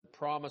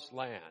promised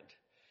land.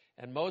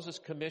 And Moses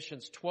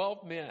commissions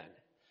 12 men,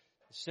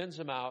 sends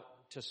them out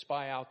to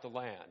spy out the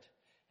land.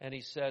 And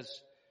he says,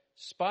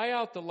 spy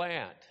out the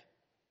land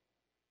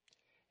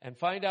and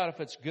find out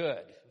if it's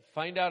good.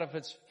 Find out if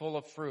it's full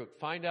of fruit.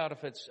 Find out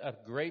if it's a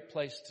great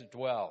place to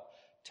dwell.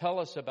 Tell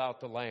us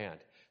about the land.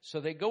 So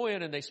they go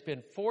in and they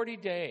spend 40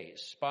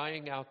 days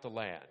spying out the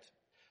land.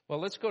 Well,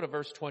 let's go to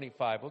verse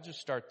 25. We'll just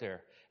start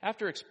there.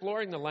 After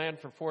exploring the land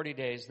for 40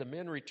 days, the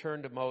men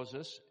returned to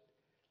Moses,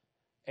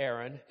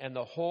 Aaron, and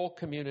the whole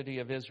community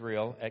of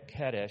Israel at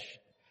Kadesh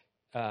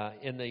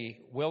in the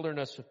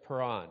wilderness of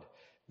Paran.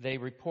 They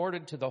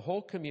reported to the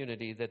whole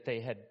community that they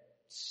had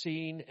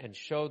seen and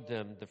showed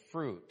them the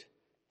fruit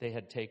they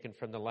had taken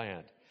from the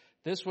land.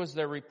 This was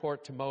their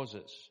report to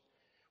Moses.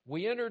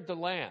 We entered the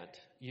land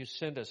you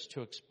sent us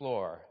to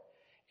explore,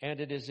 and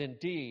it is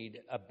indeed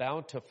a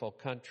bountiful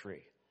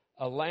country,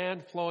 a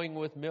land flowing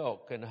with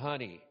milk and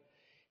honey.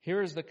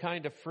 Here is the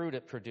kind of fruit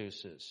it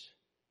produces.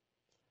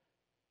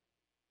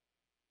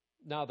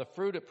 Now, the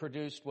fruit it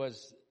produced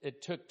was,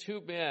 it took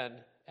 2 men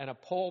and a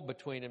pole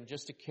between them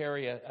just to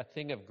carry a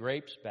thing of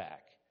grapes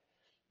back.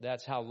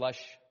 That's how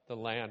lush the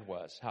land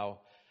was, how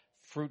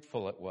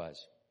fruitful it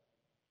was.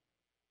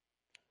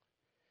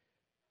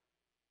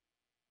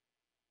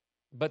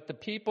 But the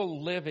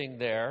people living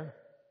there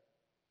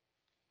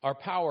are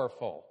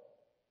powerful,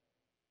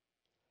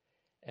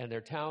 and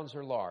their towns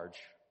are large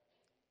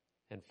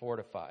and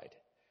fortified.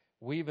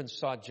 We even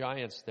saw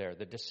giants there,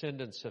 the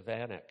descendants of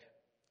Anak.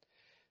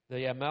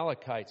 The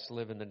Amalekites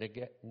live in the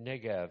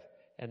Negev,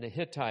 and the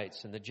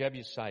Hittites and the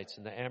Jebusites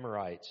and the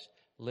Amorites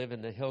live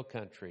in the hill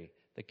country.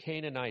 The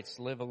Canaanites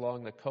live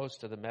along the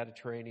coast of the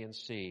Mediterranean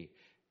Sea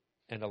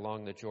and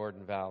along the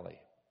Jordan Valley.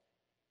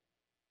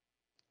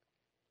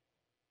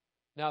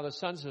 Now, the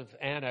sons of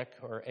Anak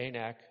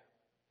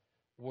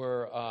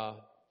were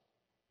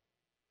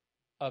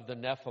of the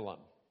Nephilim.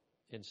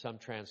 In some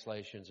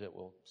translations, it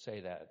will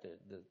say that.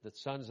 The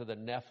sons of the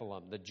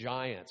Nephilim, the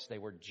giants, they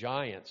were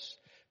giants.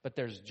 But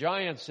there's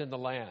giants in the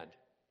land.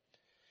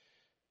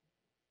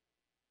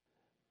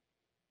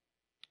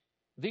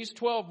 These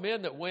 12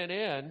 men that went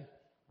in,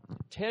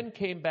 10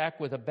 came back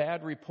with a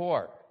bad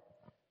report.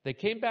 They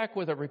came back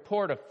with a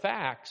report of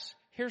facts.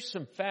 Here's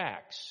some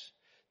facts.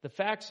 The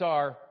facts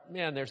are,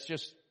 man, there's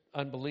just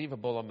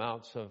unbelievable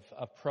amounts of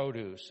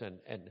produce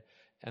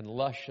and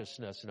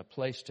lusciousness and a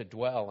place to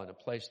dwell and a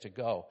place to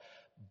go.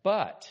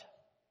 But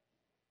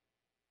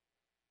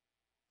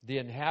the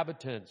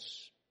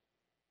inhabitants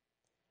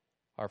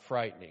are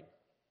frightening.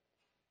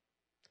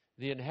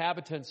 The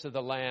inhabitants of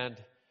the land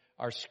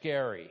are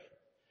scary.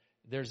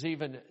 There's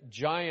even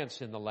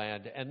giants in the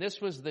land. And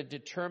this was the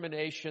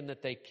determination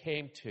that they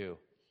came to.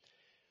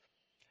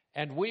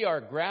 And we are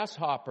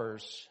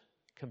grasshoppers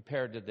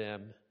compared to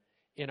them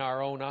in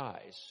our own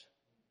eyes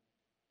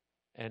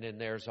and in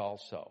theirs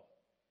also.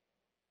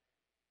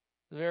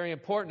 Very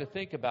important to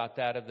think about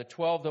that. Of the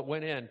 12 that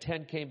went in,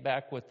 10 came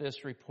back with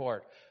this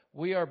report.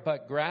 We are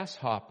but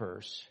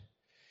grasshoppers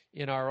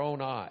in our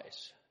own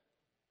eyes.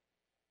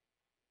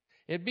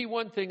 It'd be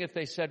one thing if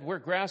they said, we're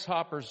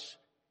grasshoppers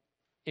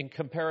in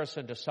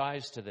comparison to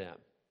size to them.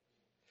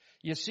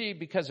 You see,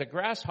 because a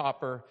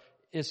grasshopper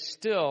is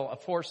still a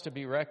force to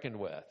be reckoned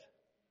with.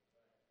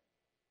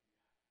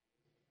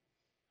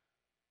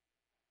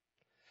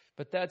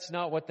 But that's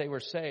not what they were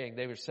saying.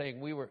 They were saying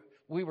we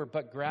were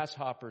but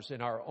grasshoppers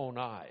in our own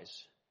eyes.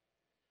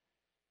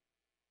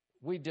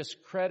 We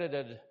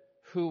discredited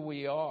who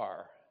we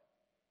are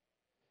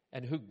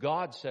and who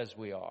God says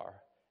we are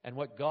and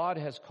what God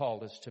has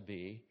called us to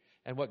be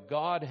and what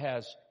God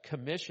has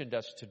commissioned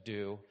us to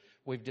do.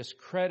 We've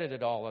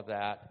discredited all of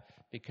that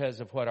because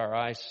of what our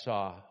eyes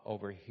saw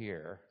over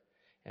here,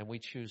 and we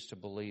choose to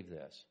believe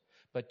this.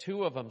 But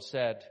 2 of them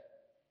said,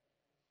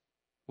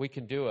 we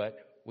can do it,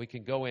 we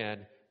can go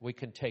in, we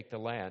can take the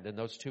land. And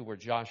those 2 were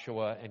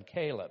Joshua and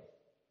Caleb.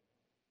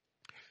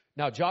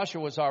 Now,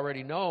 Joshua was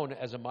already known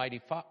as a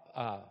mighty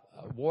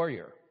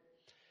warrior.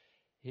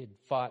 He'd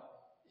fought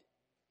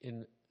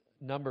in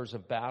numbers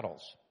of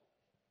battles.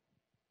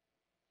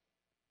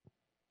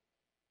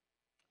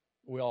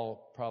 We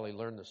all probably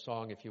learned the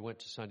song if you went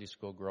to Sunday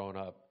school growing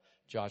up.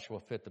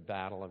 Joshua fit the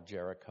battle of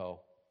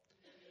Jericho.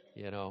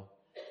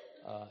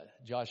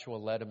 Joshua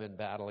led him in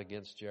battle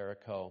against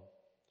Jericho.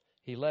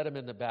 He led him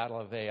in the battle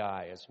of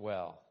Ai as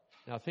well.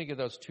 Now think of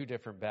those 2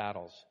 different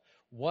battles.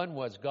 One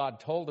was God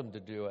told him to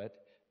do it.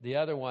 The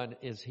other one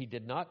is he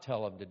did not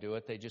tell him to do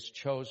it. They just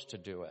chose to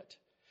do it.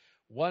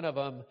 One of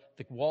them,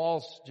 the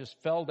walls just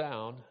fell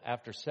down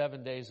after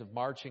 7 days of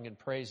marching and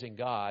praising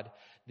God.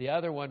 The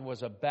other one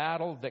was a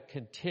battle that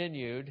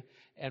continued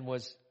and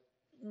was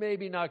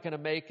maybe not going to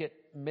make it,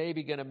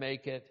 maybe going to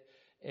make it.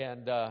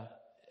 And,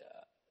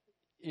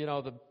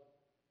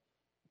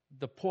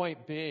 the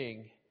point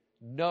being,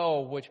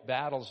 know which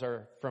battles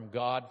are from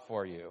God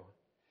for you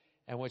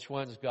and which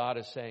ones God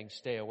is saying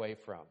stay away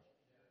from.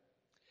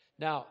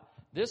 Now,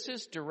 this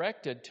is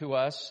directed to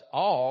us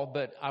all,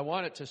 but I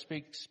want it to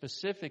speak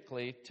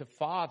specifically to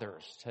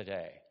fathers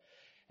today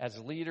as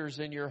leaders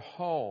in your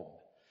home.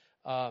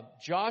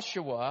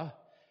 Joshua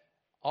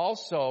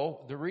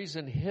Also, the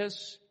reason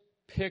his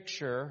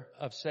picture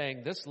of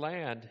saying this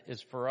land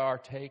is for our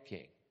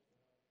taking.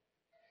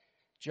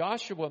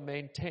 Joshua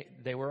maintained,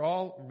 they were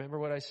all, remember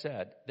what I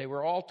said, they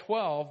were all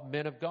 12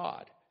 men of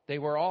God. They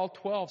were all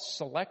 12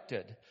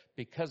 selected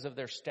because of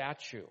their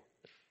stature,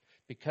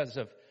 because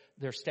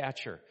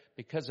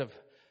of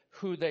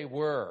who they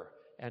were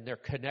and their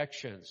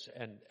connections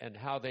and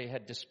how they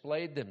had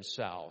displayed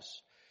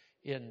themselves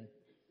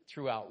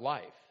throughout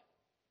life.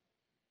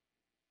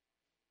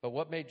 But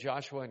what made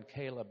Joshua and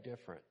Caleb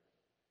different?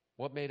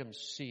 What made them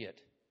see it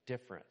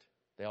different?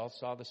 They all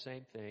saw the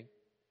same thing.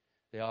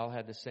 They all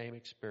had the same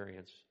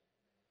experience.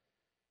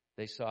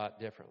 They saw it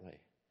differently.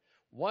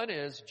 One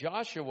is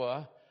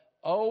Joshua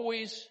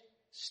always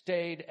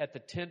stayed at the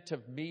tent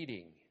of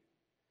meeting.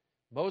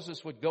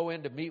 Moses would go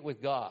in to meet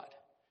with God,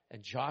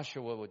 and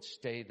Joshua would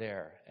stay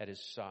there at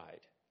his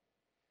side.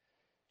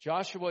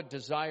 Joshua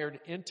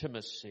desired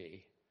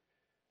intimacy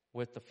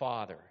with the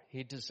Father.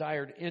 He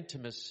desired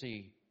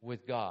intimacy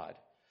with God.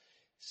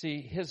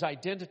 See, his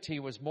identity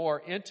was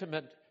more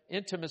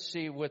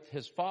intimacy with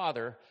his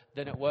Father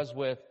than it was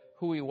with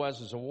who he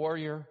was as a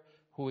warrior,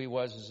 who he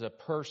was as a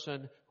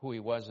person, who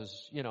he was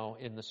as,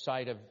 in the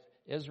sight of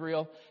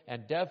Israel,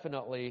 and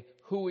definitely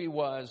who he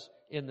was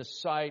in the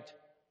sight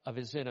of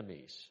his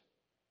enemies.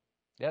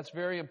 That's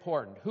very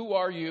important. Who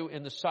are you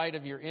in the sight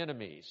of your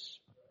enemies?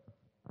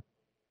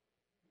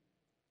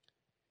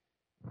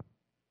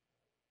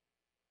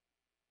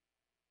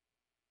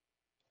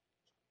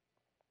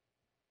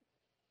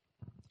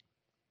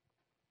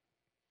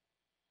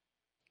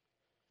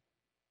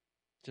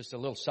 Just a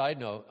little side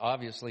note,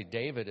 obviously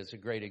David is a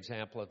great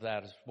example of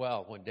that as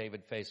well when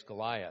David faced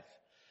Goliath.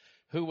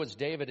 Who was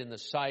David in the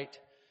sight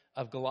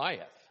of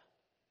Goliath?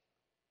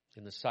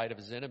 In the sight of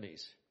his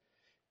enemies.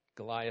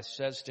 Goliath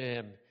says to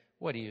him,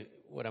 what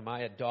am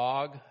I, a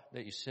dog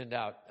that you send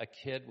out a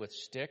kid with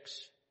sticks?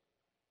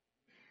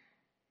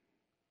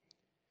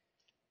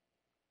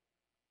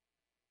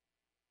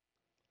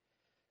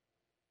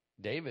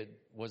 David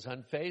was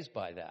unfazed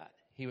by that.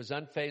 He was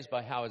unfazed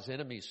by how his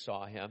enemies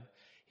saw him.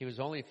 He was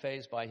only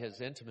fazed by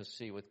his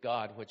intimacy with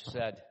God, which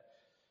said,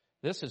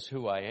 this is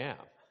who I am.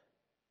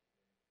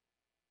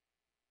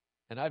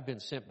 And I've been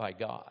sent by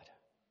God.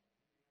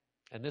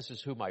 And this is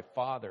who my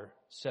Father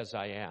says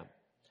I am.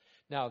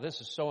 Now,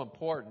 this is so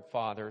important,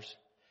 fathers.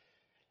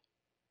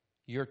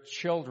 Your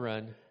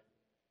children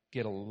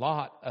get a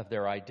lot of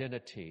their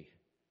identity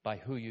by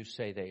who you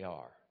say they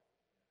are.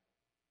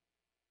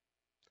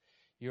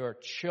 Your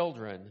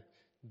children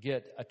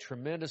get a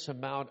tremendous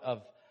amount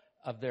of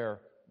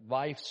their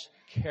life's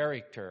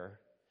character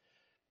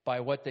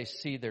by what they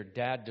see their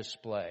dad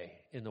display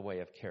in the way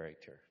of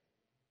character.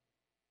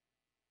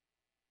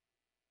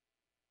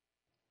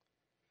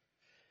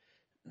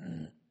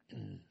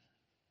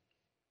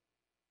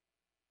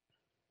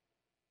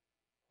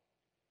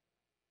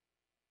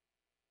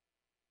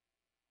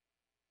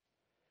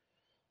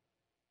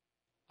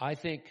 I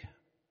think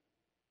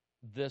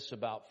this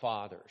about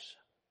fathers.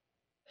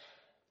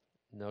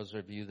 And those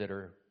of you that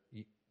are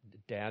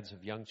dads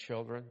of young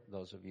children,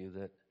 those of you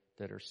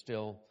that are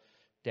still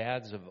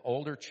dads of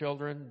older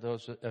children,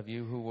 those of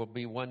you who will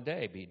be one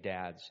day be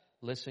dads,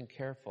 listen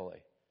carefully.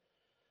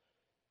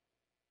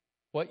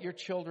 What your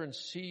children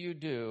see you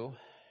do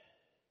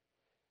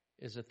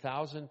is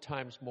 1,000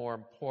 times more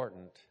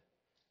important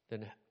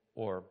than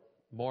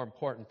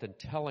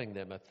telling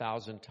them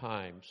 1,000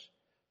 times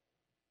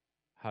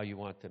how you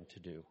want them to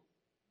do.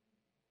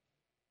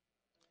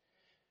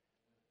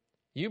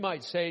 You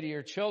might say to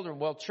your children,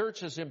 well,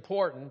 church is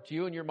important.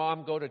 You and your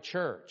mom go to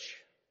church.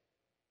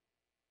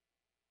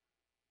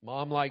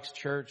 Mom likes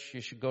church.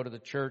 You should go to the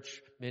church.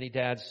 Many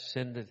dads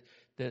send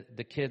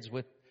the kids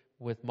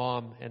with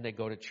mom and they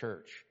go to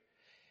church.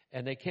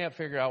 And they can't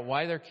figure out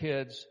why their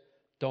kids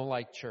don't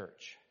like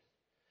church.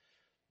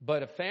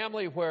 But a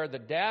family where the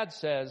dad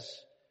says,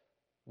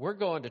 we're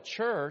going to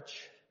church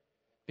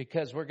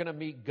because we're going to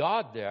meet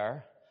God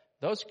there,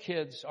 those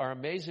kids are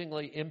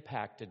amazingly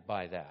impacted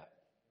by that.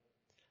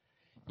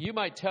 You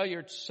might tell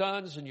your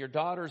sons and your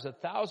daughters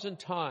 1,000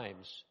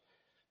 times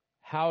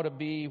how to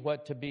be,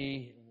 what to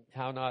be,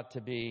 how not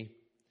to be.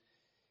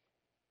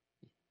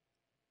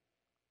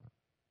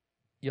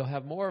 You'll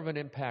have more of an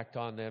impact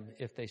on them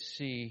if they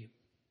see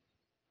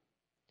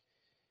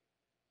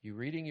you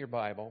reading your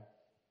Bible,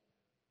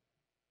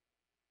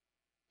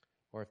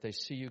 or if they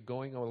see you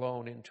going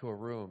alone into a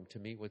room to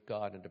meet with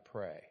God and to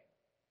pray.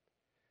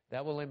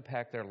 That will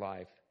impact their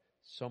life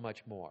so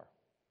much more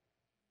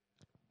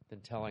than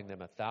telling them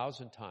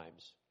 1,000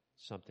 times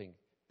something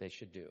they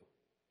should do.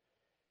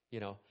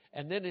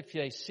 And then if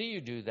they see you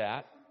do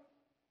that,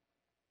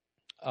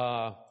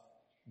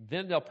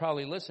 then they'll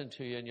probably listen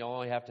to you and you'll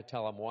only have to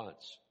tell them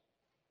once.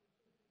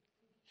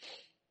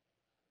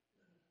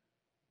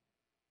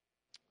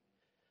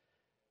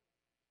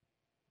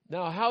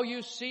 Now, how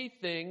you see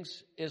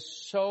things is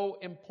so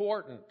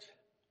important.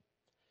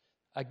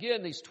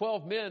 Again, these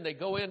 12 men, they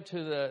go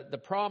into the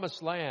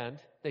promised land.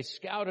 They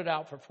scout it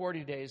out for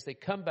 40 days. They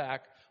come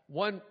back,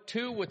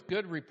 2 with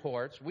good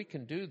reports. We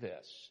can do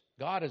this.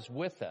 God is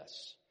with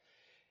us.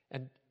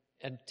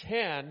 And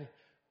 10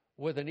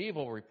 with an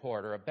evil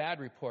report or a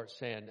bad report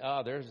saying,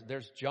 oh,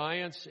 there's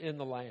giants in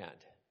the land.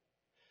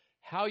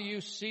 How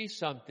you see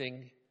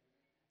something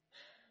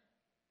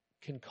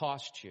can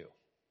cost you.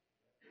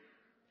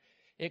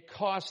 It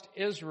cost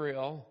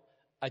Israel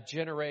a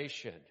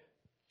generation.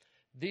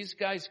 These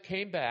guys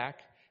came back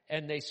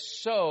and they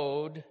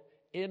sowed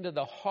into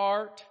the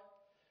heart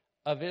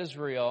of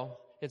Israel.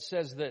 It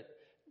says that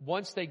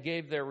once they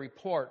gave their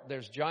report,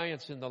 there's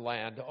giants in the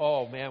land.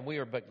 Oh man, we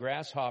are but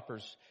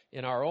grasshoppers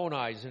in our own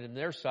eyes and in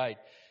their sight.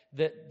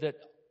 That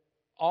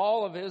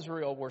all of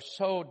Israel were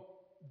so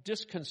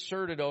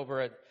disconcerted over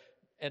it,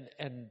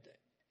 and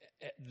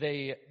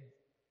they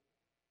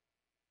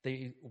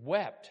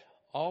wept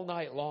all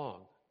night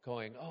long,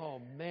 going,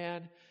 oh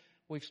man,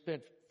 we've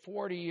spent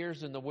 40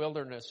 years in the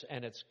wilderness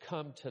and it's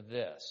come to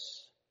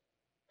this.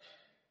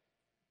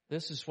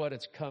 This is what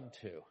it's come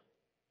to.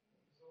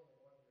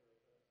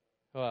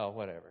 Well,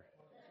 whatever.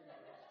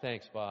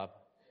 Thanks, Bob,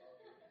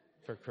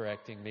 for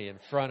correcting me in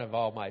front of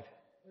all my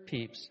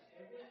peeps.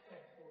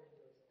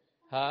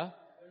 Huh?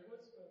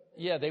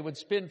 Yeah, they would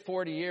spend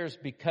 40 years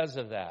because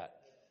of that.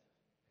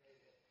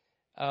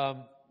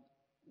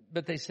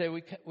 But they say,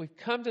 we've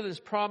come to this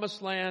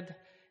promised land,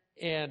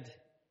 and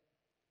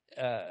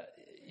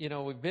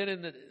we've been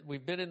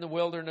in the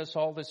wilderness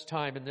all this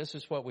time, and this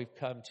is what we've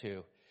come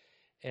to.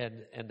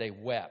 And they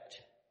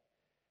wept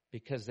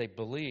because they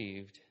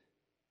believed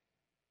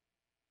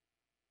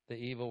the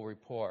evil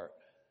report.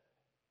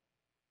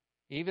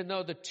 Even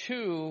though the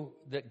two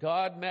that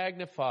God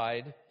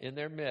magnified in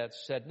their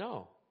midst said,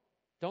 no,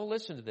 don't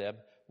listen to them.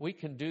 We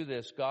can do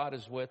this. God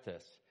is with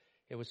us.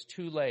 It was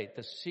too late.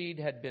 The seed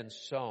had been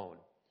sown.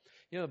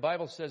 You know, the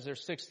Bible says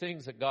there's 6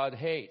 things that God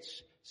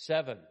hates.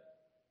 7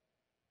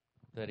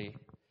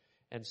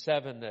 and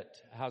 7 that,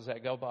 how's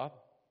that go, Bob?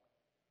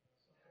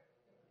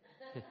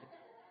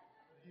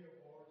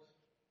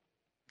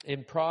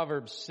 In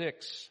Proverbs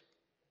 6,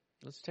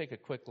 let's take a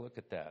quick look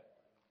at that.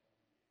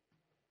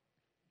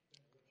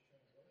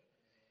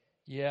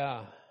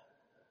 Yeah,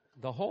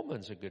 the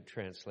Holman's a good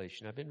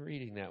translation. I've been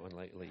reading that one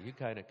lately. You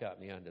kind of got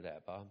me onto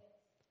that, Bob.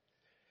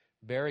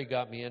 Barry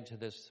got me into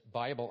this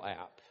Bible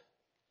app.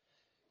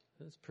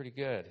 It's pretty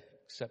good,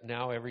 except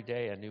now every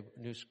day a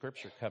new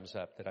scripture comes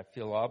up that I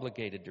feel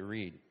obligated to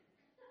read.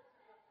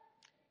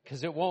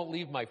 Because it won't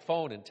leave my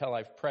phone until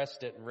I've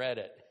pressed it and read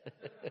it.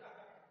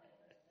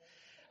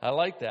 I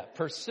like that.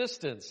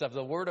 Persistence of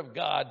the Word of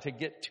God to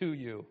get to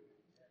you.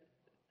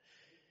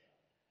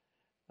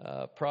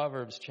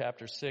 Proverbs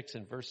chapter 6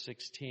 and verse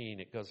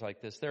 16, it goes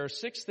like this. There are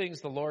 6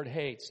 things the Lord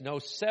hates. No,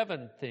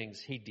 7 things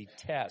He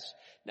detests.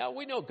 Now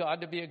we know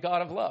God to be a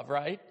God of love,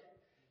 right?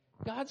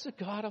 God's a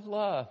God of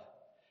love.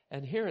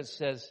 And here it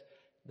says,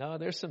 no,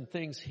 there's some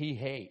things He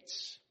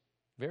hates.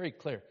 Very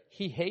clear.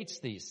 He hates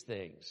these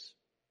things.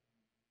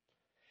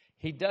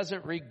 He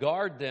doesn't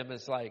regard them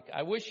as like,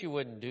 I wish you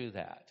wouldn't do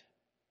that.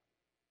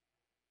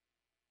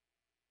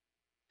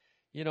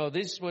 You know,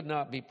 this would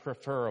not be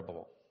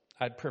preferable.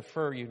 I'd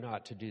prefer you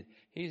not to do.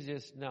 He's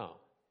just, no.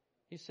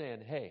 He's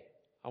saying, hey,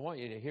 I want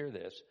you to hear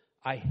this.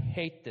 I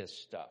hate this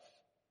stuff.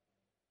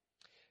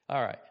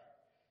 All right.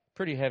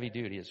 Pretty heavy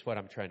duty is what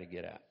I'm trying to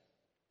get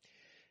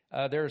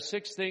at. There are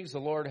 6 things the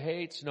Lord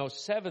hates. No,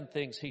 7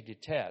 things He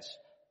detests.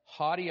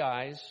 Haughty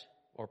eyes,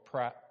 or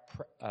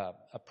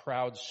a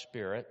proud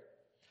spirit.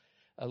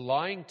 A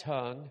lying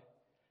tongue.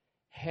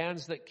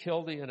 Hands that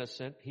kill the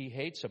innocent. He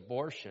hates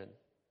abortion.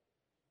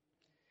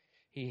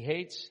 He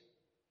hates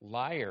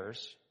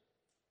liars.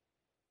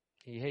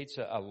 He hates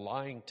a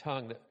lying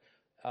tongue. That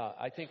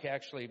I think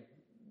actually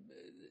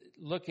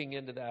looking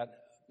into that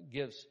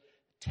gives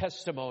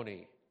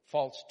testimony,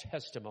 false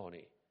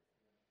testimony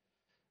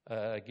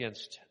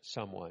against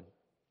someone.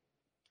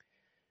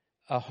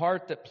 A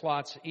heart that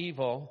plots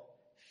evil,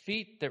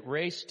 feet that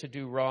race to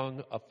do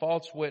wrong, a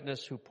false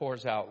witness who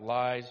pours out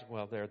lies.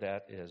 Well, there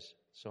that is.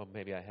 So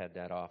maybe I had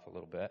that off a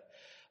little bit.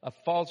 A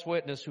false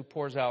witness who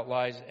pours out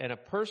lies, and a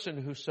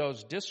person who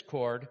sows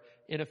discord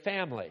in a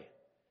family.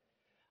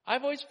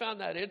 I've always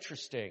found that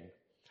interesting.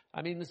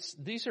 I mean,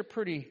 these are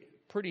pretty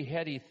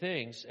heady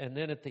things. And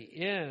then at the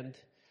end,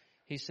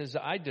 he says,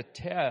 I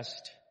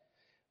detest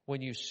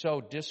when you sow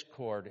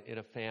discord in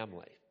a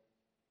family.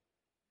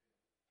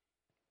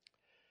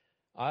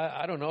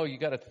 I don't know, you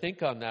got to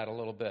think on that a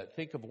little bit.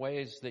 Think of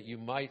ways that you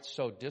might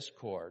sow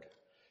discord.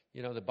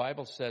 You know, the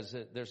Bible says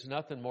that there's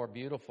nothing more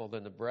beautiful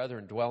than the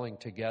brethren dwelling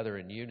together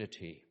in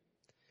unity.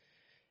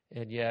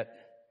 And yet,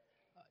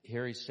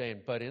 here he's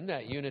saying, but in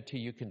that unity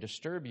you can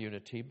disturb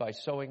unity by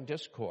sowing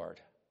discord.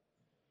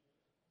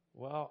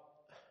 Well,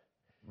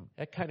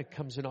 that kind of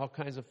comes in all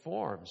kinds of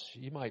forms.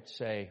 You might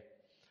say,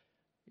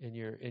 in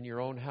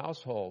your own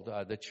household,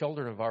 the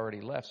children have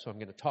already left, so I'm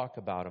going to talk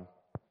about them.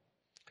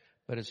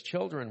 But as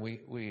children,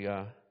 we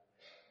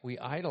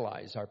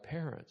idolize our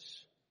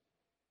parents.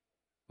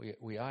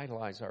 We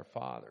idolize our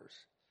fathers.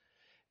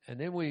 And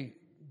then we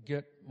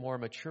get more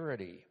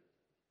maturity.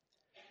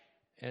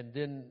 And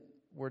then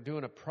we're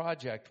doing a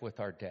project with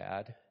our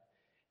dad,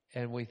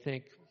 and we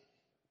think,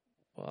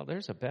 Well,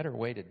 there's a better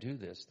way to do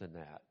this than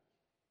that.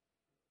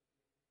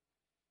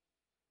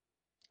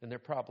 And there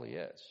probably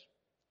is.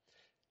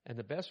 And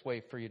the best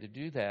way for you to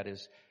do that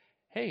is,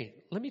 hey,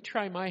 let me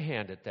try my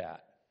hand at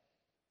that.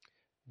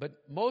 But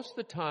most of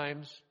the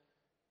times,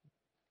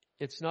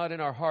 it's not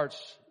in our hearts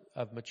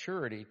of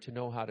maturity to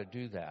know how to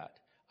do that.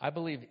 I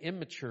believe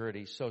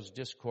immaturity sows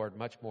discord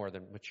much more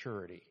than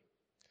maturity.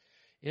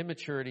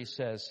 Immaturity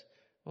says,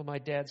 well, my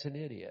dad's an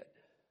idiot.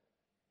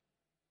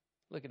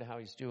 Look at how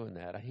he's doing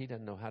that. He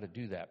doesn't know how to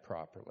do that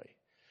properly.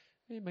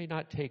 You may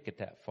not take it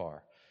that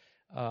far.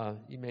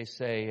 You may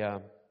say,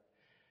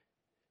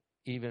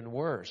 even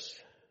worse,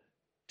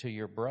 to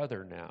your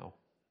brother now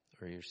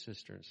or your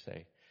sister and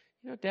say,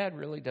 Dad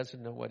really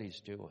doesn't know what he's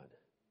doing.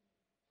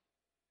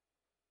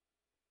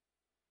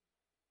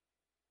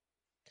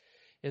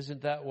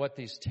 Isn't that what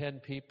these 10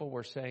 people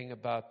were saying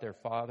about their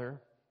father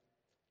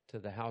to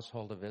the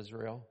household of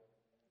Israel?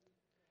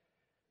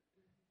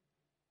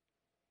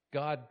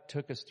 God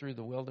took us through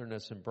the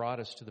wilderness and brought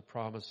us to the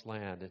promised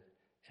land.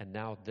 And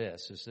now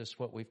is this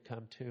what we've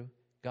come to?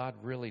 God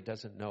really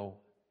doesn't know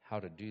how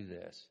to do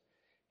this.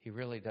 He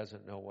really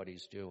doesn't know what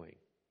he's doing.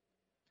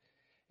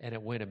 And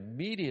it went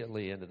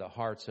immediately into the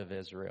hearts of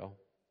Israel.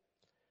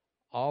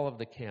 All of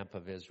the camp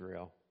of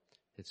Israel,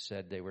 it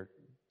said they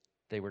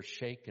were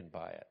shaken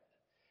by it.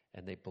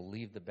 And they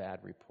believed the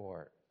bad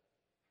report.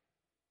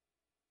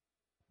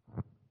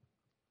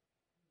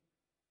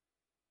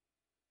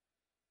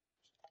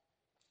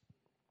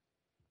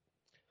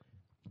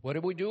 What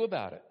do we do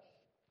about it?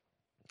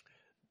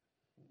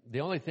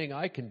 The only thing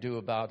I can do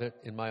about it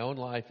in my own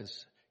life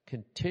is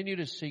continue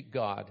to seek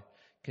God,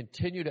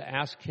 continue to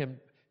ask him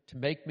to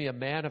make me a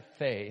man of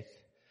faith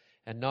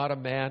and not a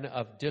man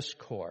of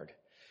discord.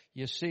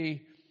 You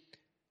see,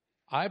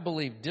 I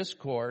believe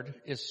discord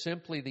is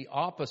simply the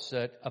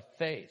opposite of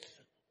faith.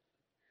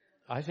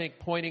 I think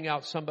pointing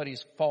out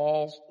somebody's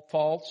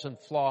faults and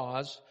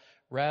flaws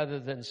rather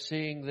than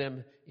seeing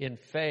them in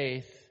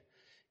faith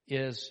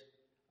is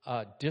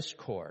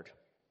discord.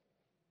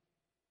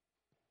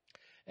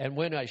 And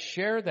when I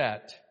share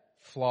that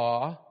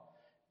flaw,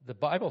 the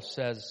Bible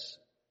says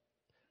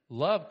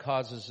love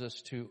causes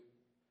us to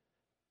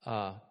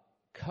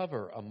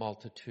cover a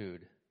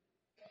multitude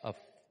of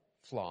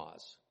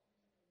flaws.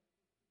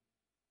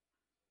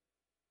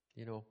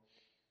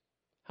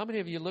 How many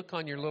of you look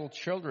on your little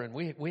children?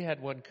 We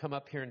had one come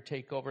up here and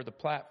take over the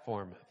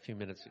platform a few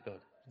minutes ago.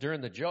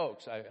 During the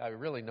jokes, I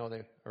really know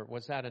or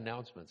was that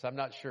announcements? I'm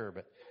not sure,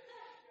 but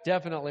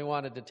definitely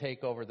wanted to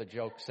take over the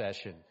joke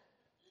session.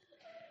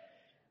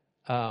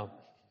 How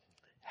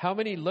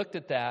many looked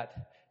at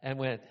that and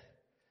went,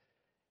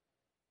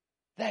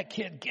 that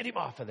kid, get him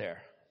off of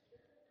there?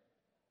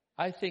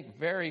 I think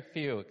very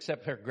few,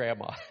 except her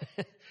grandma.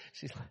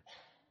 She's like,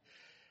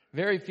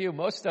 very few.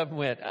 Most of them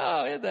went,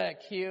 oh, isn't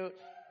that cute?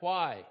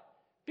 Why?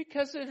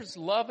 Because there's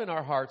love in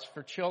our hearts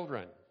for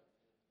children.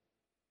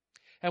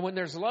 And when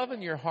there's love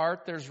in your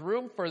heart, there's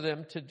room for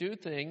them to do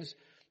things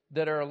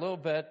that are a little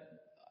bit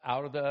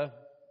out of the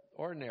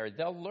ordinary.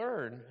 They'll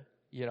learn,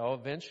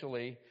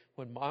 eventually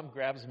when mom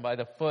grabs them by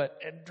the foot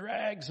and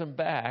drags them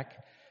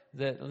back,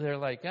 that they're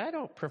like, I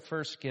don't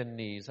prefer skin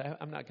knees.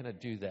 I'm not going to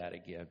do that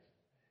again.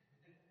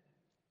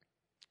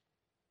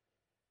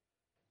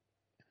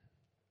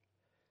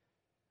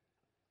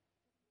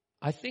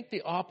 I think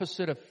the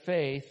opposite of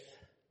faith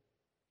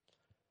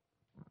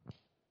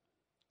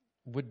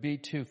would be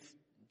to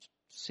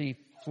see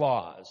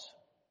flaws.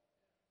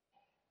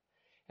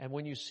 And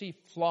when you see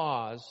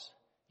flaws,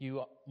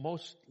 you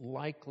most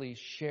likely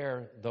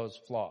share those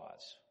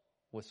flaws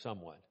with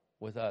someone,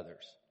 with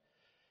others.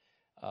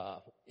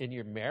 In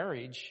your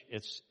marriage,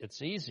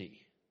 it's easy,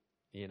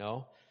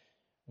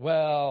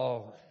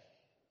 Well,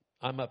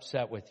 I'm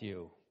upset with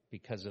you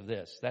because of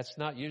this. That's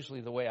not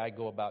usually the way I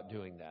go about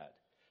doing that.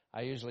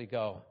 I usually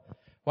go,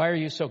 why are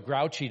you so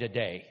grouchy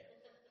today?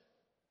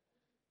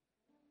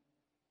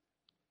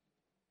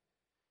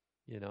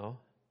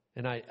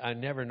 And I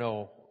never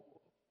know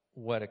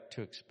what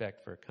to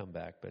expect for a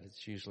comeback, but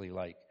it's usually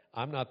like,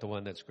 I'm not the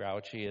one that's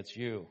grouchy, it's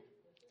you.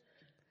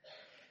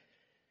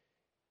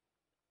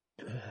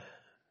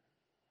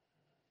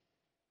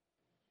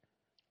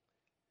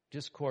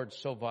 Discord's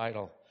so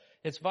vital.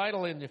 It's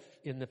vital in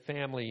the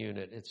family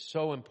unit. It's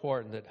so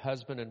important that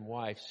husband and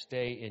wife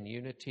stay in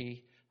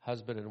unity.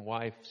 Husband and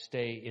wife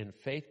stay in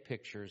faith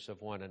pictures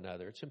of one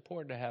another. It's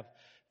important to have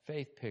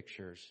faith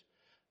pictures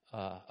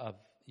of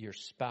your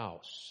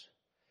spouse.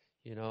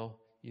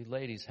 You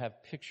ladies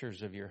have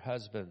pictures of your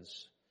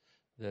husbands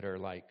that are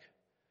like,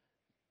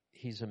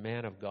 he's a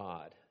man of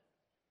God.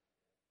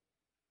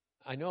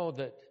 I know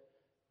that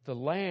the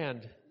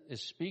land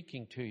is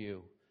speaking to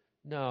you.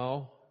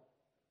 No,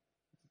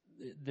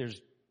 there's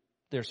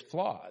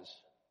flaws.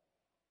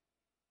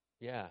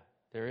 Yeah,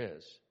 there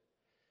is.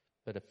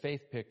 But a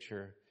faith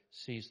picture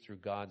sees through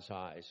God's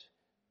eyes.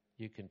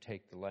 You can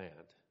take the land.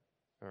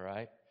 All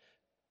right?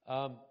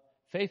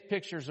 Faith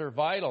pictures are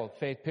vital.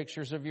 Faith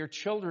pictures of your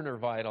children are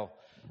vital.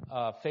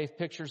 Faith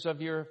pictures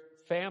of your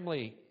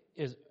family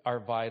are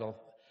vital.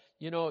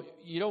 You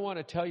don't want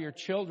to tell your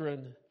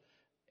children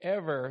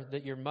ever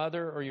that your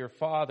mother or your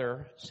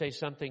father say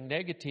something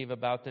negative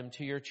about them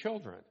to your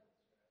children.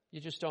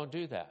 You just don't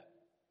do that.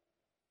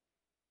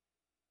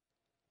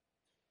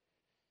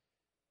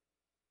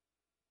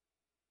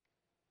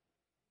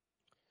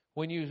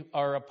 When you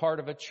are a part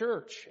of a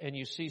church and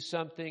you see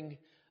something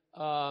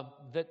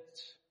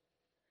that's,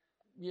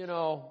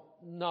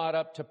 not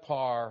up to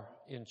par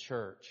in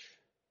church,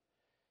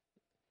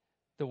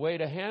 the way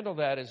to handle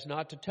that is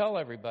not to tell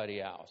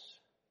everybody else.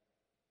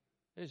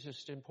 It's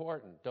just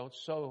important. Don't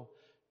sow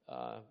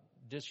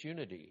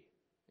disunity.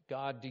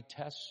 God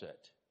detests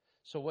it.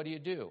 So what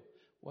do?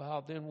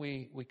 Well, then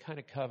we kind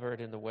of cover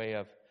it in the way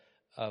of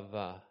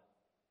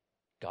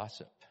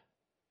gossip.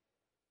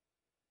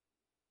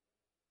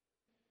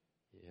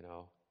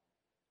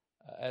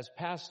 As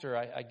pastor,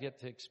 I get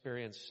to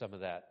experience some of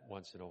that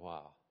once in a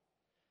while.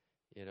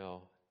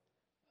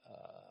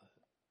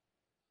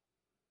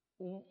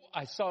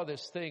 I saw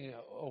this thing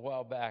a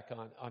while back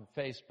on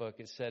Facebook.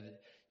 It said,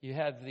 you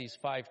have these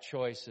 5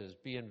 choices: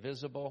 be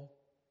invisible,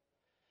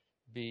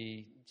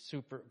 be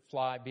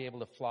able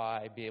to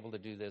fly, be able to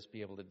do this,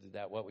 be able to do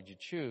that. What would you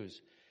choose?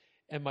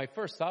 And my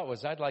first thought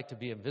was, I'd like to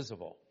be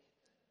invisible.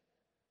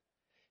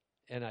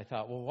 And I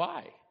thought, well,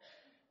 why?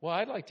 Well,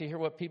 I'd like to hear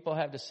what people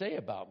have to say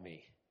about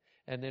me.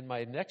 And then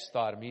my next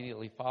thought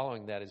immediately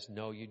following that is,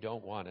 no, you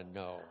don't want to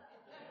know.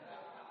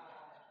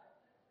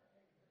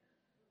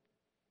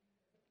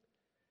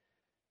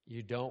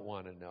 You don't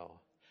want to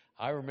know.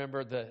 I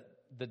remember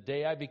the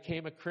day I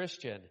became a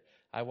Christian,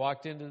 I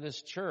walked into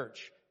this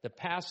church. The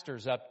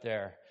pastor's up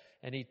there,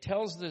 and he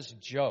tells this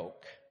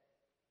joke.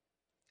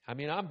 I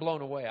mean, I'm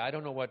blown away. I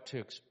don't know what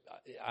to.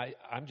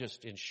 I'm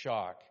just in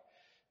shock.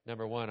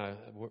 Number one,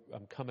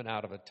 I'm coming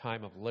out of a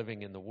time of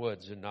living in the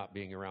woods and not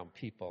being around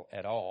people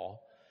at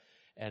all.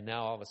 And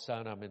now all of a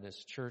sudden I'm in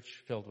this church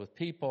filled with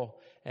people,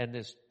 and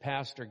this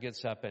pastor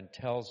gets up and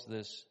tells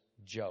this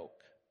joke.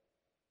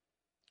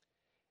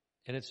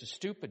 And it's a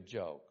stupid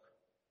joke.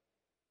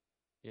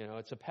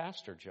 It's a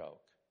pastor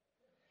joke.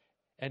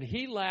 And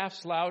he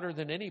laughs louder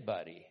than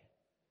anybody.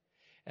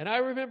 And I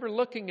remember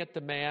looking at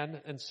the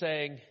man and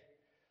saying,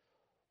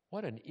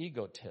 what an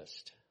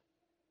egotist.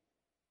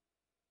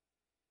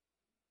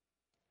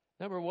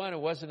 Number one, it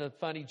wasn't a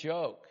funny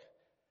joke.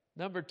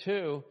 Number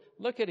two,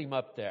 look at him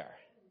up there.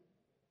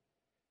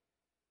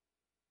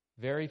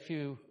 Very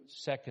few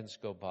seconds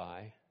go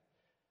by.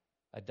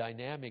 A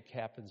dynamic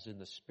happens in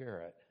the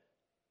spirit.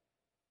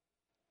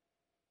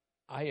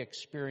 I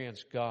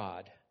experience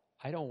God.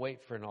 I don't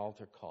wait for an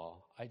altar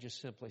call. I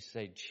just simply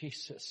say,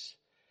 Jesus,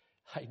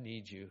 I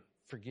need you.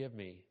 Forgive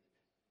me.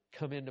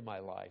 Come into my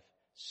life.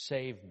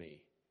 Save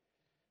me.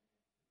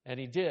 And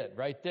he did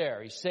right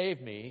there. He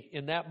saved me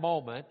in that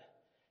moment.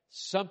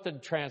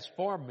 Something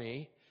transformed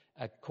me.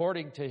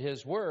 According to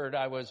his word,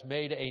 I was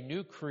made a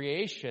new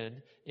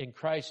creation in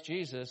Christ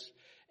Jesus.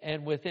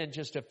 And within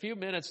just a few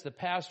minutes, the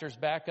pastor's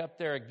back up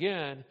there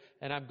again.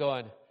 And I'm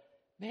going,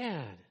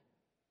 man,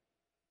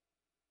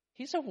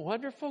 he's a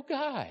wonderful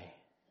guy.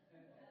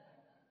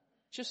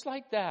 Just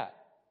like that.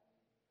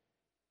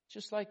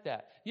 Just like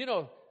that.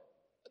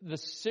 The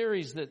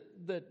series that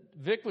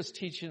Vic was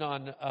teaching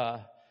on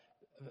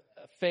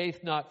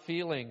faith, not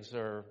feelings,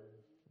 or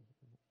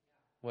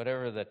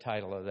whatever the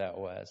title of that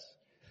was.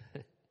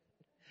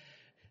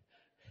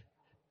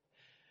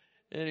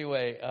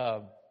 Anyway,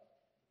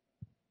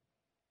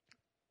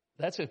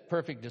 that's a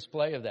perfect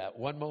display of that.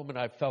 One moment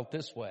I felt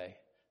this way.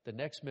 The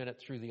next minute,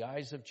 through the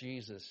eyes of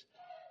Jesus,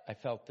 I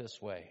felt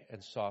this way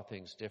and saw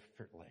things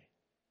differently.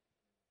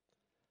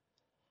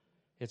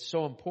 It's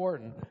so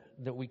important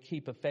that we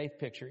keep a faith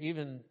picture.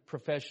 Even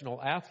professional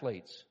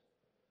athletes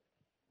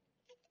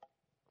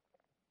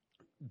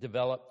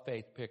develop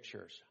faith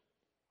pictures.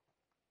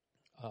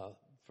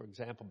 For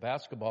example,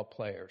 basketball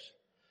players,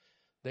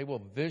 they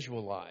will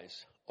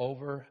visualize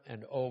over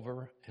and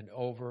over and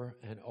over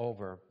and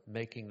over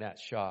making that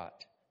shot,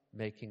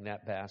 making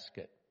that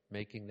basket,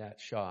 making that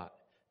shot,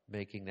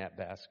 making that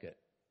basket.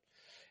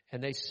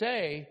 And they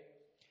say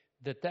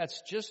that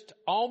that's just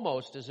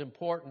almost as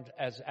important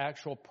as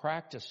actual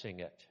practicing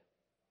it,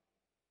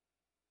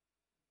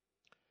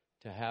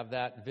 to have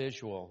that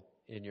visual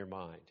in your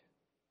mind.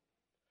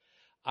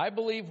 I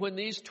believe when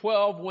these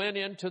 12 went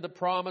into the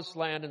promised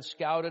land and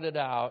scouted it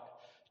out,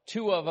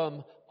 2 of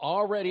them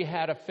already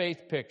had a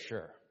faith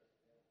picture.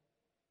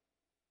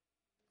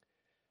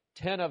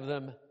 10 of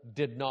them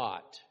did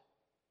not.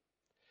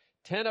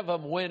 10 of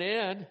them went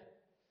in.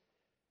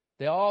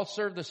 They all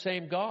served the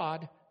same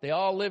God. They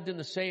all lived in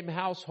the same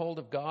household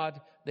of God.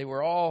 They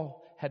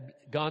had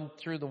gone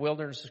through the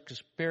wilderness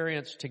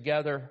experience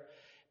together.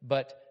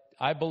 But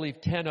I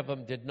believe 10 of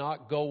them did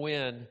not go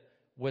in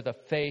with a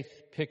faith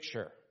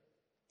picture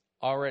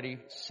already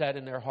set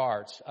in their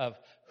hearts of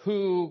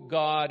who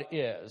God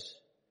is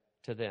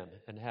to them,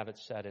 and have it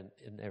set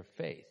in their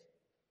faith.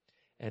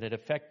 And it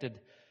affected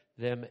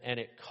them, and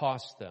it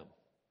cost them.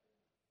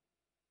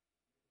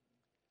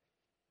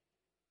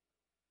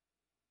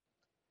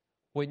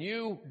 When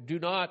you do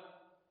not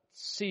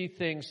see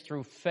things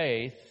through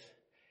faith,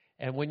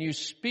 and when you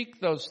speak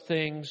those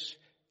things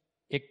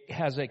it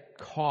has a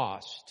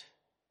cost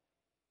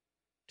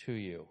to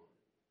you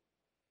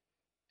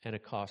and a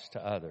cost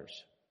to others.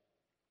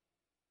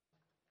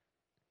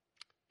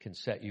 It can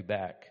set you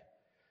back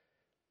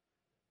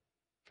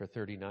for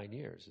 39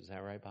 years. Is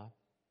that right, Bob?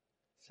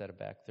 Set it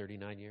back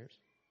 39 years?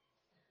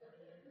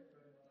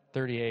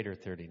 38 or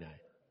 39.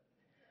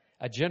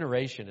 A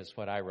generation is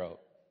what I wrote.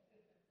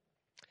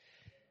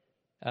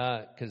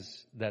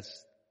 Because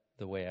that's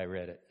the way I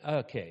read it.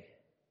 Okay.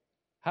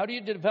 How do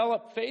you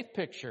develop faith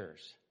pictures?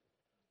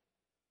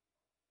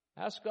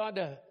 Ask God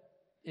to,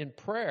 in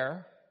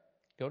prayer,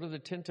 go to the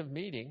tent of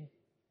meeting,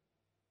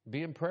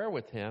 be in prayer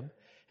with Him,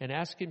 and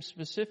ask Him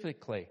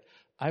specifically,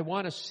 I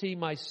want to see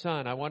my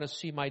son, I want to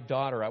see my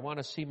daughter, I want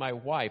to see my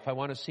wife, I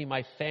want to see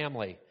my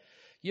family.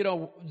 You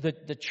know,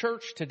 the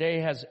church today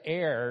has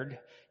erred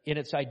in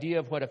its idea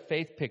of what a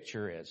faith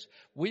picture is.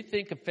 We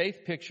think a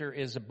faith picture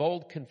is a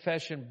bold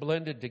confession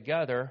blended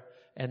together,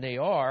 and they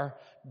are,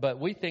 but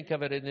we think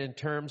of it in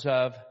terms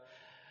of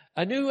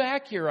a new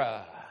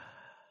Acura.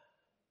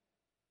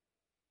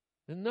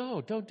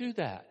 No, don't do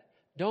that.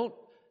 Don't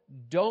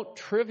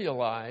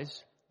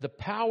trivialize the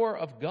power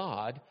of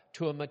God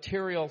to a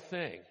material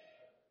thing.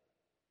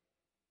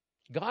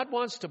 God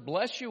wants to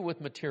bless you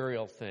with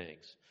material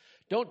things.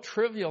 Don't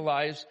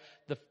trivialize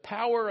the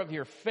power of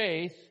your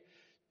faith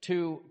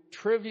to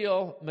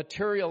trivial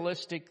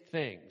materialistic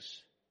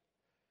things.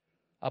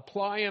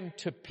 Apply them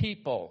to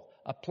people.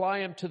 Apply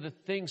them to the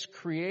things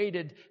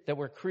created that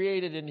were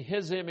created in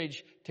His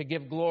image to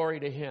give glory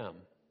to Him.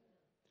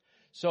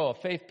 So a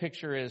faith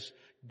picture is,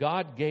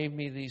 God gave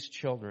me these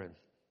children,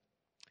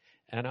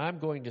 and I'm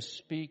going to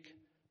speak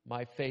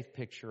my faith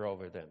picture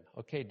over them.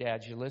 Okay,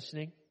 Dad, you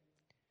listening?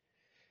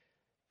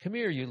 Come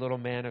here, you little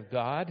man of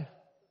God.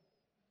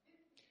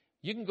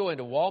 You can go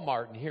into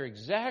Walmart and hear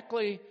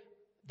exactly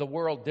the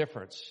world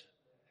difference.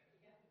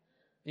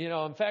 You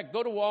know, in fact,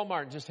 go to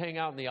Walmart and just hang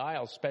out in the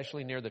aisles,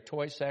 especially near the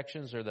toy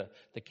sections or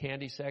the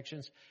candy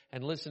sections,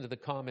 and listen to the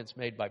comments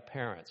made by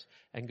parents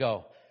and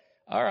go,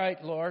 all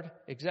right, Lord,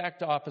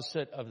 exact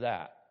opposite of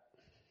that.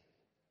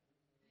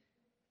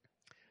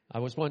 I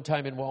was one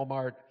time in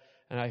Walmart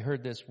and I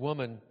heard this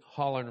woman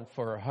hollering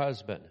for her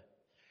husband.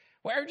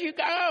 Where'd you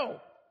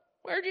go?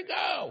 Where'd you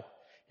go?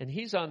 And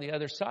he's on the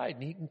other side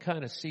and he can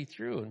kind of see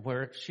through, and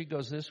where she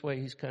goes this way,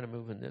 he's kind of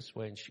moving this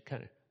way, and she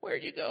kind of,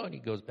 where'd you go? And he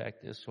goes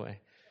back this way.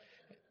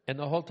 And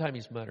the whole time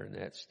he's muttering,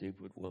 that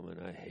stupid woman,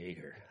 I hate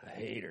her. I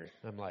hate her.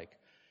 I'm like,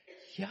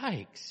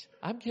 yikes,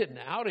 I'm getting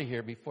out of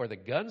here before the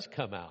guns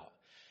come out.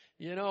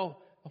 You know,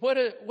 what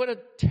a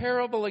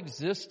terrible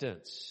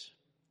existence.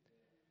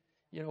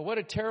 You know, what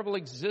a terrible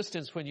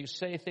existence when you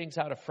say things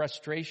out of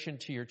frustration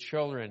to your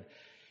children.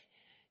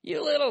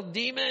 You little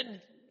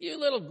demon, you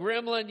little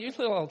gremlin, you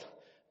little,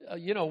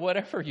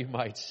 whatever you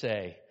might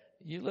say.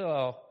 You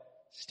little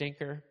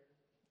stinker,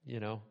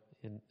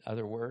 in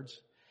other words.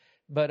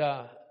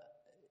 But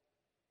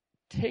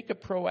take a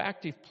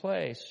proactive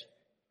place.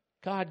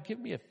 God, give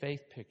me a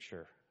faith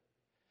picture.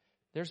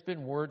 There's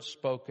been words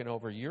spoken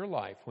over your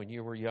life when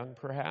you were young,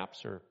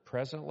 perhaps, or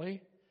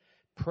presently.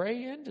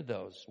 Pray into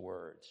those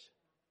words.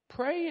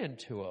 Pray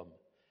into them.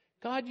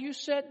 God, you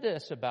said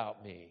this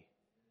about me.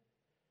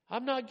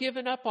 I'm not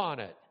giving up on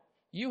it.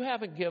 You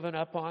haven't given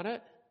up on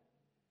it.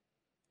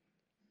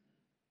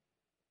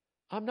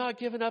 I'm not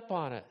giving up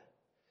on it.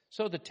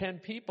 So the 10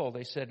 people,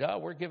 they said,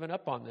 we're giving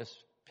up on this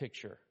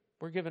picture.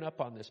 We're giving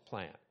up on this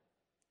plan.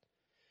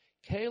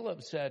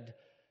 Caleb said,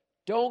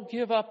 don't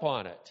give up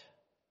on it.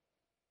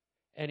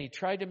 And he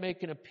tried to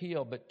make an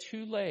appeal, but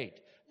too late.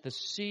 The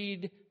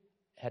seed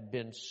had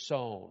been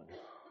sown.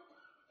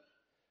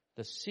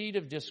 The seed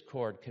of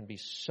discord can be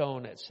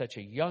sown at such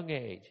a young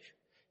age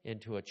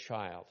into a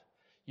child.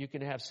 You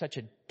can have such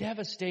a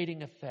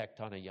devastating effect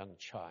on a young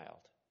child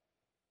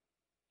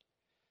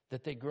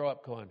that they grow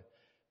up going,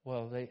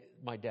 well,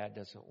 my dad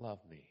doesn't love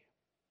me.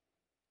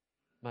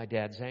 My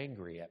dad's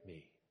angry at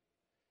me.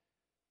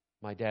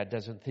 My dad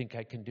doesn't think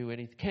I can do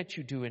anything. Can't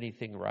you do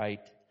anything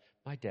right?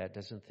 My dad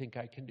doesn't think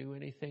I can do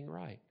anything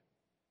right.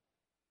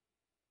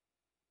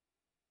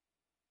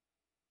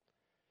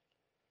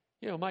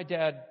 My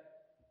dad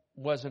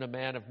wasn't a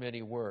man of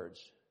many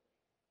words.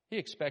 He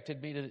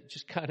expected me to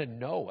just kind of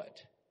know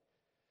it.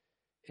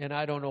 And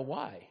I don't know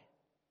why.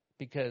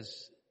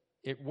 Because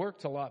it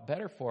worked a lot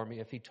better for me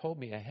if he told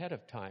me ahead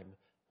of time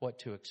what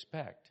to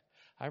expect.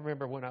 I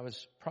remember when I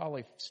was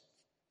probably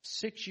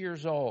 6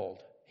 years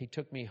old, he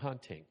took me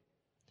hunting.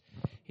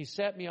 He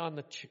sat me on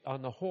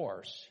the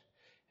horse,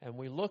 and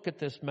we look at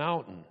this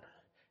mountain,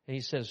 and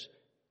he says,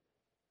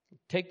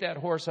 take that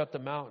horse up the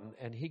mountain,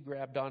 and he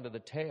grabbed onto the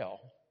tail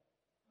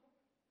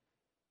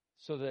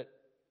so that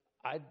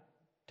I'd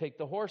take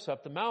the horse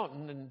up the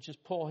mountain and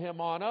just pull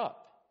him on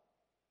up.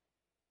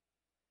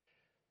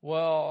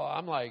 Well,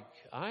 I'm like,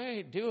 I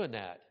ain't doing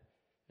that.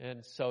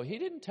 And so he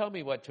didn't tell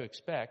me what to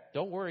expect.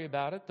 Don't worry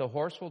about it. The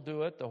horse will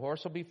do it. The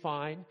horse will be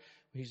fine.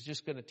 He's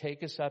just going to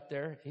take us up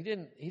there. He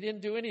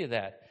didn't do any of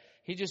that.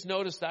 He just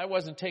noticed I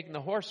wasn't taking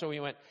the horse, so he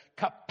went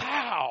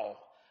kapow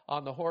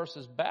on the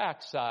horse's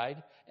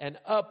backside, and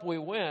up we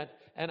went,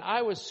 and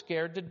I was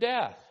scared to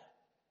death.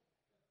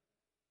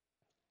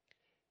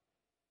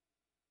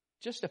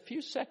 Just a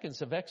few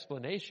seconds of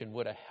explanation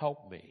would have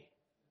helped me.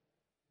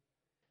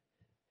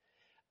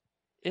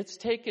 It's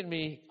taken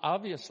me,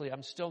 obviously,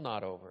 I'm still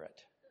not over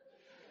it.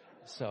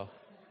 So,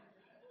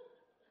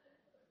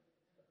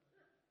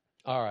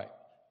 all right.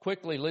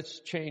 Quickly, let's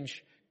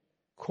change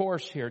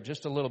course here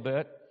just a little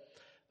bit.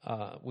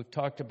 We've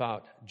talked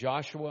about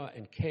Joshua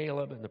and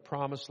Caleb and the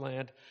Promised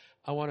Land.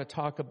 I want to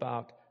talk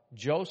about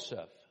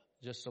Joseph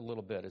just a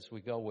little bit as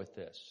we go with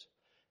this.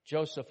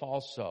 Joseph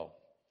also.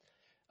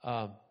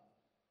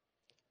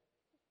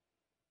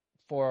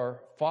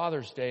 For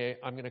Father's Day,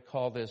 I'm going to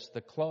call this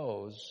the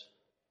clothes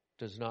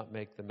does not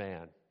make the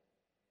man.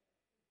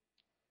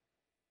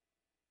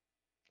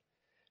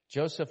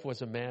 Joseph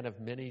was a man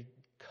of many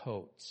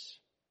coats.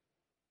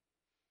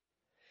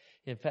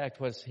 In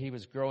fact, as he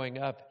was growing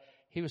up,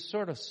 he was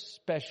sort of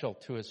special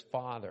to his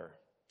father.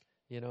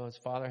 You know, his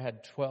father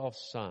had 12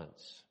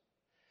 sons,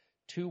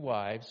 2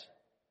 wives.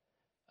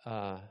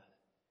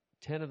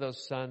 10 of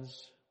those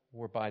sons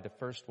were by the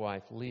first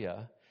wife,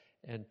 Leah,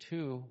 and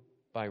 2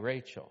 by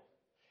Rachel.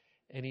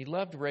 And he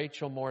loved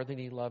Rachel more than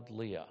he loved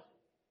Leah.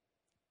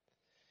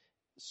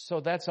 So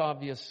that's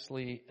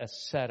obviously a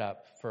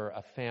setup for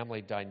a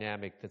family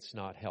dynamic that's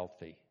not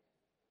healthy.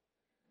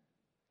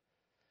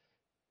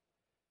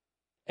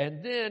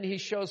 And then he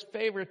shows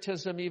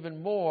favoritism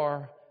even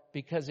more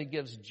because he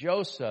gives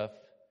Joseph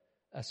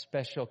a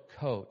special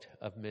coat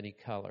of many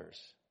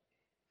colors.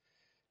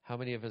 How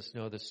many of us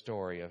know the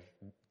story of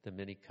the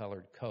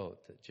many-colored coat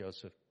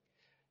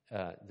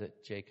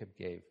that Jacob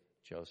gave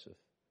Joseph?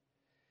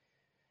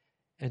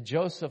 And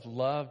Joseph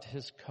loved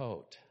his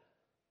coat.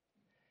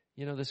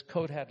 You know, this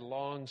coat had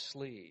long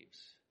sleeves,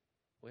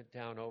 went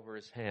down over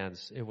his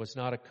hands. It was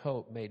not a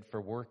coat made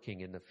for working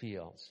in the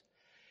fields.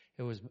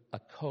 It was a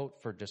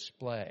coat for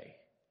display.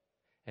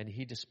 And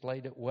he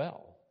displayed it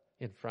well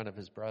in front of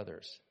his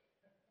brothers.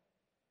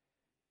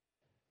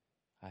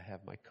 I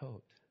have my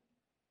coat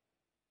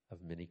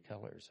of many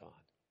colors on.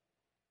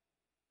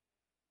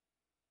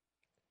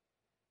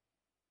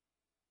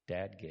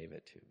 Dad gave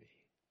it to me.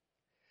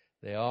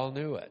 They all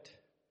knew it.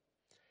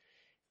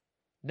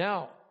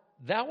 Now,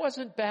 that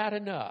wasn't bad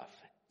enough.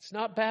 It's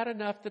not bad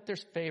enough that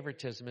there's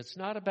favoritism. It's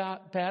not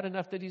bad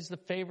enough that he's the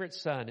favorite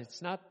son.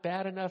 It's not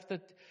bad enough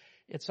that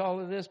it's all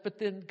of this. But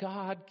then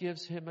God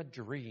gives him a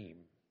dream.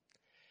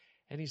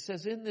 And he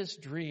says, in this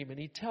dream, and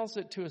he tells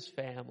it to his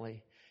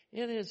family,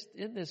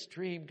 in this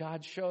dream,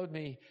 God showed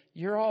me,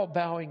 you're all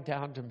bowing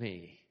down to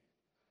me.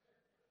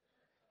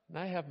 And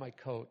I have my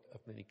coat of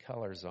many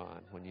colors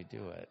on when you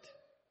do it.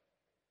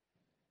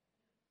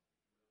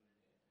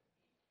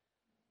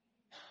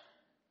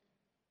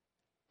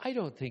 I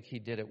don't think he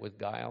did it with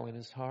guile in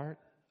his heart.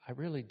 I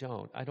really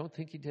don't. I don't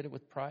think he did it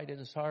with pride in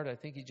his heart. I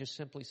think he just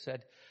simply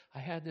said, I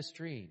had this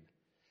dream,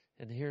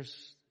 and here's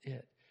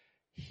it.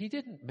 He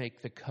didn't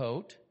make the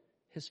coat.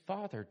 His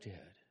father did.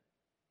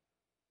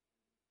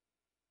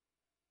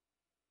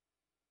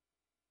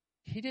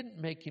 He didn't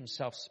make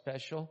himself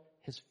special.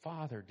 His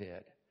father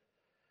did.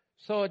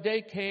 So a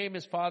day came,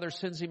 his father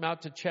sends him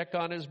out to check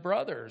on his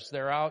brothers.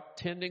 They're out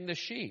tending the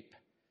sheep.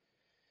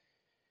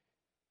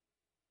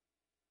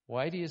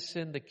 Why do you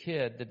send the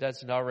kid that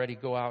doesn't already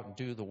go out and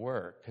do the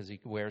work because he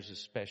wears a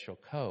special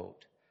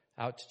coat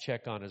out to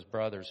check on his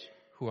brothers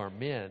who are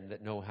men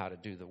that know how to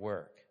do the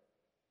work?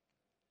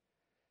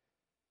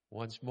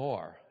 Once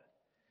more,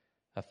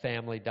 a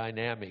family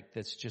dynamic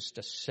that's just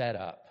a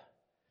setup.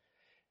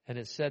 And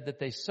it said that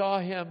they saw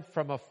him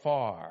from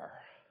afar.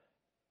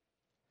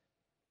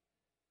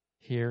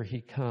 Here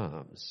he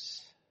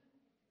comes,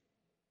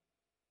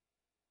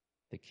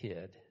 the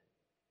kid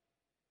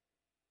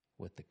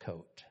with the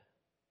coat.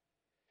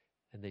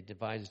 And they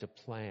devised a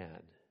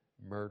plan,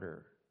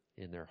 murder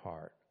in their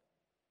heart.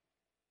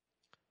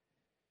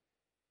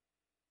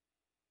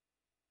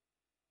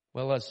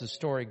 Well, as the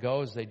story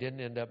goes, they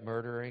didn't end up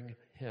murdering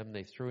him.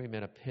 They threw him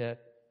in a pit,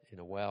 in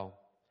a well.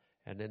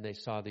 And then they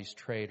saw these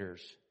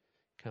traders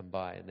come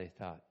by and they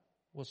thought,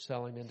 we'll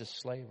sell him into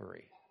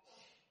slavery.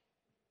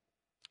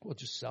 We'll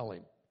just sell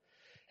him.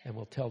 And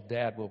we'll tell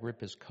Dad, we'll rip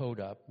his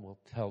coat up, and we'll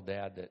tell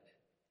Dad that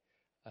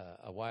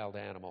a wild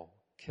animal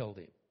killed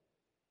him.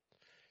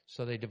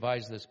 So they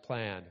devised this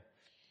plan.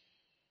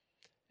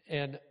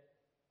 And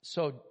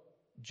so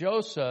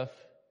Joseph,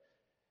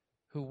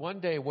 who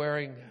one day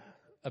wearing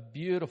a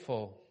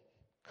beautiful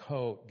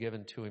coat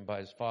given to him by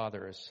his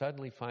father,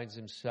 suddenly finds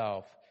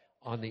himself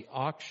on the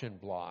auction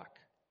block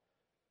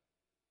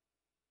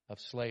of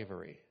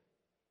slavery,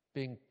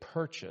 being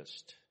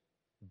purchased,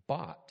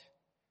 bought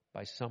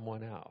by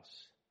someone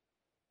else.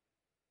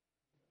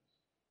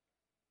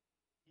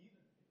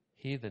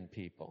 Heathen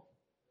people.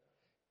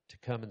 To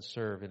come and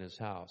serve in his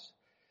house.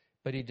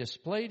 But he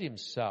displayed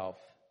himself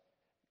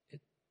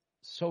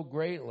so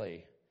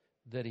greatly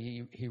that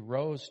he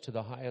rose to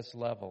the highest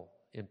level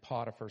in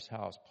Potiphar's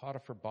house.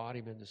 Potiphar bought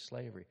him into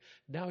slavery.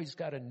 Now he's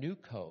got a new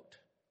coat.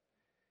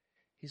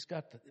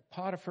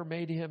 Potiphar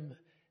made him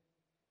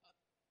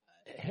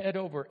head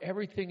over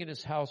everything in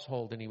his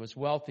household, and he was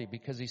wealthy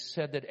because he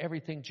said that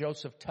everything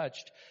Joseph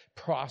touched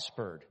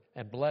prospered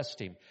and blessed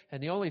him.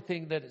 And the only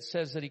thing that it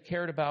says that he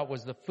cared about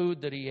was the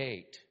food that he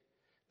ate.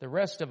 The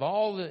rest of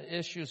all the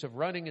issues of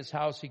running his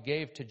house he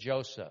gave to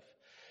Joseph.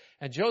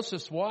 And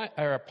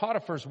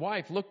Potiphar's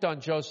wife looked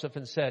on Joseph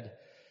and said,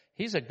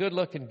 he's a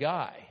good-looking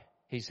guy.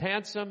 He's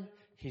handsome,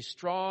 he's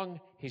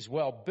strong, he's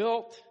well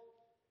built,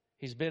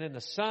 he's been in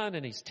the sun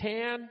and he's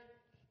tan.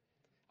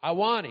 I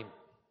want him.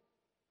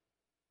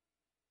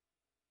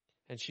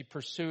 And she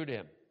pursued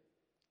him.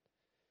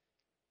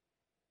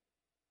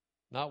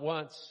 Not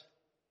once,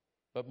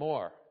 but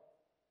more.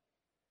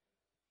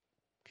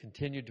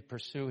 Continued to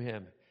pursue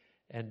him.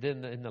 And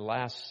then in the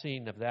last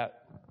scene of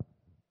that,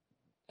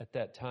 at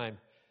that time,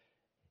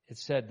 it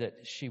said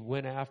that she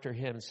went after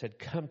him and said,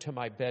 come to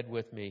my bed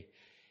with me.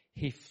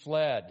 He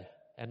fled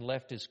and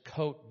left his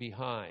coat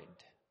behind.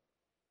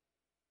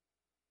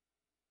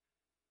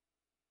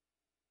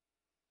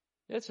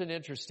 It's an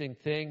interesting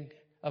thing.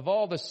 Of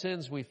all the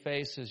sins we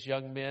face as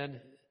young men,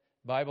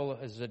 the Bible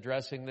is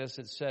addressing this.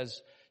 It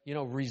says,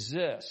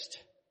 resist.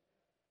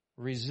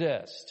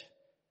 Resist.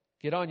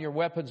 Get on your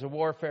weapons of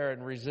warfare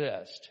and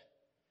resist.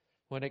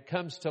 When it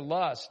comes to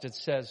lust, it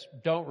says,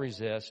 don't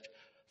resist.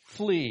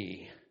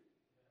 Flee.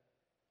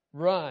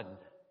 Run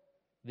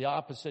the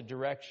opposite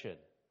direction.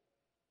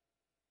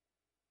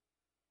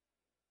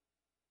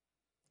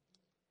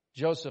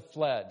 Joseph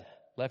fled,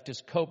 left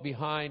his coat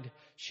behind.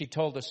 She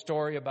told a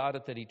story about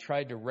it, that he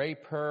tried to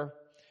rape her,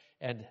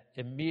 and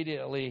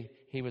immediately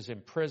he was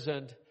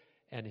imprisoned,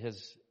 and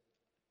his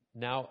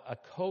now a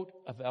coat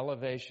of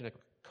elevation, a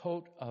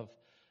coat of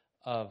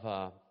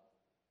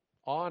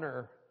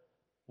honor,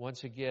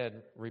 once again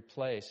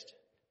replaced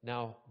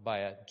now by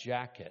a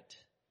jacket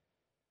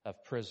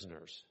of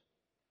prisoners.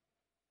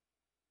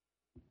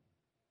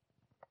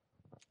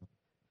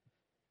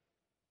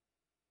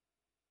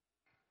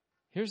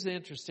 Here's the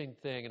interesting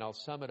thing, and I'll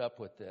sum it up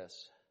with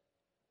this.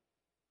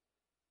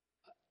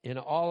 In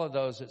all of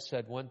those, it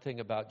said one thing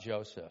about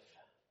Joseph.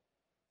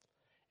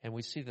 And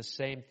we see the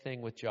same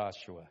thing with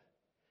Joshua. It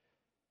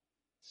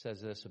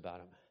says this about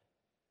him.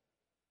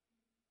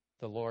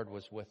 The Lord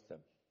was with them.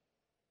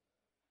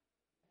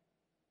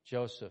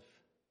 Joseph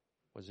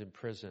was in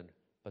prison,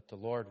 but the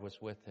Lord was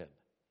with him.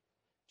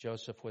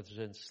 Joseph was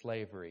in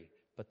slavery,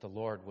 but the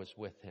Lord was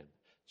with him.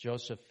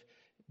 Joseph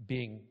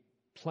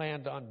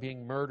planned on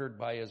being murdered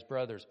by his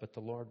brothers, but the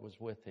Lord was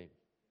with him.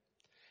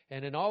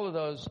 And in all of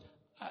those,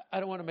 I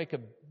don't want to make a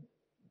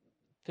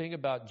thing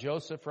about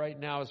Joseph right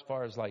now as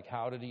far as like,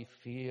 how did he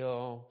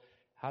feel?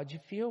 How'd you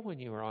feel when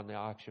you were on the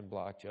auction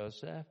block,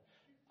 Joseph?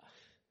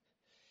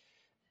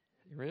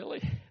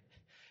 Really?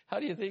 How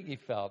do you think he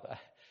felt?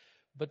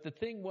 But the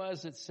thing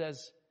was, it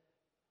says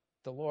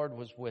the Lord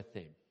was with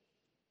him.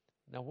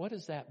 Now, what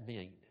does that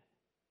mean?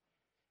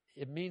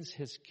 It means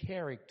his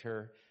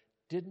character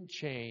didn't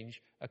change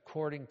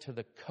according to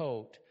the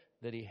coat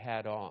that he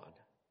had on.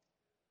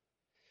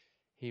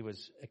 He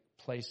was a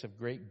place of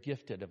great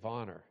gifted of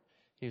honor.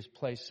 He was a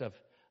place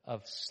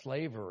of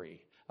slavery,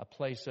 a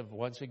place of,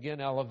 once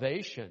again,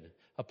 elevation,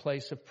 a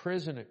place of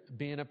prison,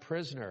 being a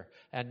prisoner.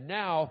 And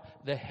now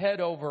the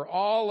head over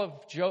all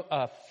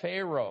of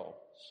Pharaoh's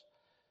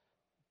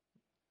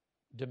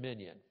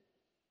dominion.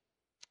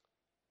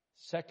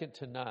 Second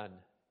to none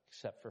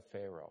except for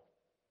Pharaoh.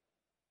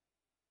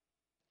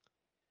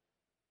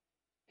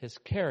 His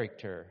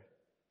character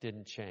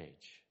didn't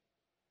change.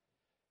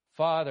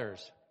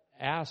 Fathers,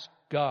 ask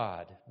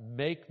God,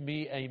 make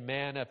me a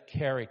man of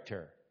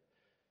character.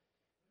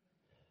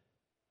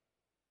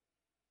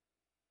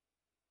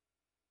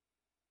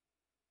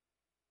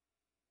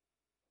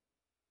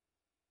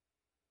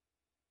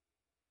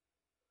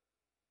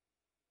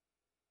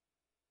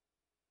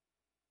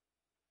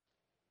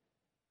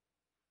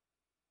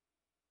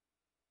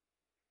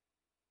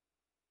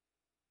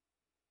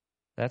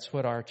 That's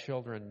what our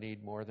children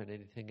need more than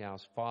anything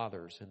else.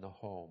 Fathers in the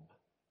home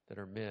that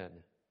are men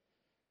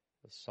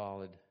with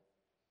solid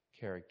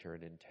character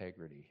and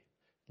integrity.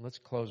 Let's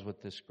close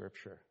with this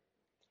scripture.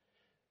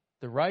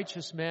 The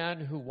righteous man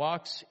who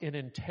walks in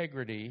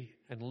integrity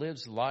and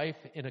lives life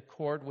in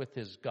accord with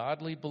his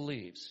godly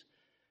beliefs,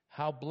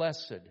 how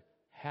blessed,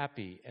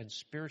 happy, and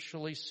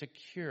spiritually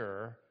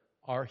secure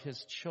are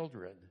his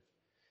children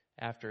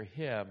after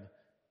him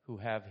who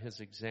have his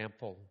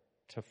example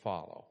to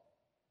follow.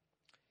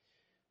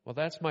 Well,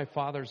 that's my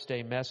Father's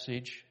Day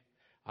message.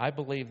 I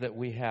believe that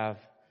we have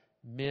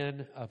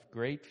men of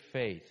great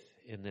faith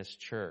in this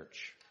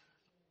church.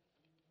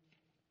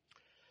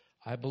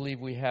 I believe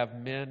we have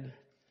men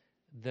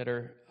that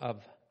are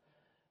of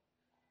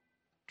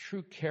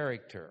true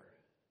character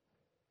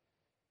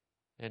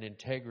and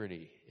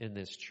integrity in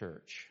this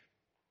church.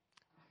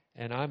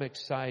 And I'm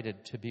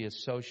excited to be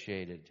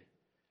associated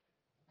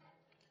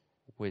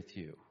with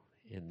you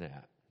in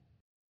that.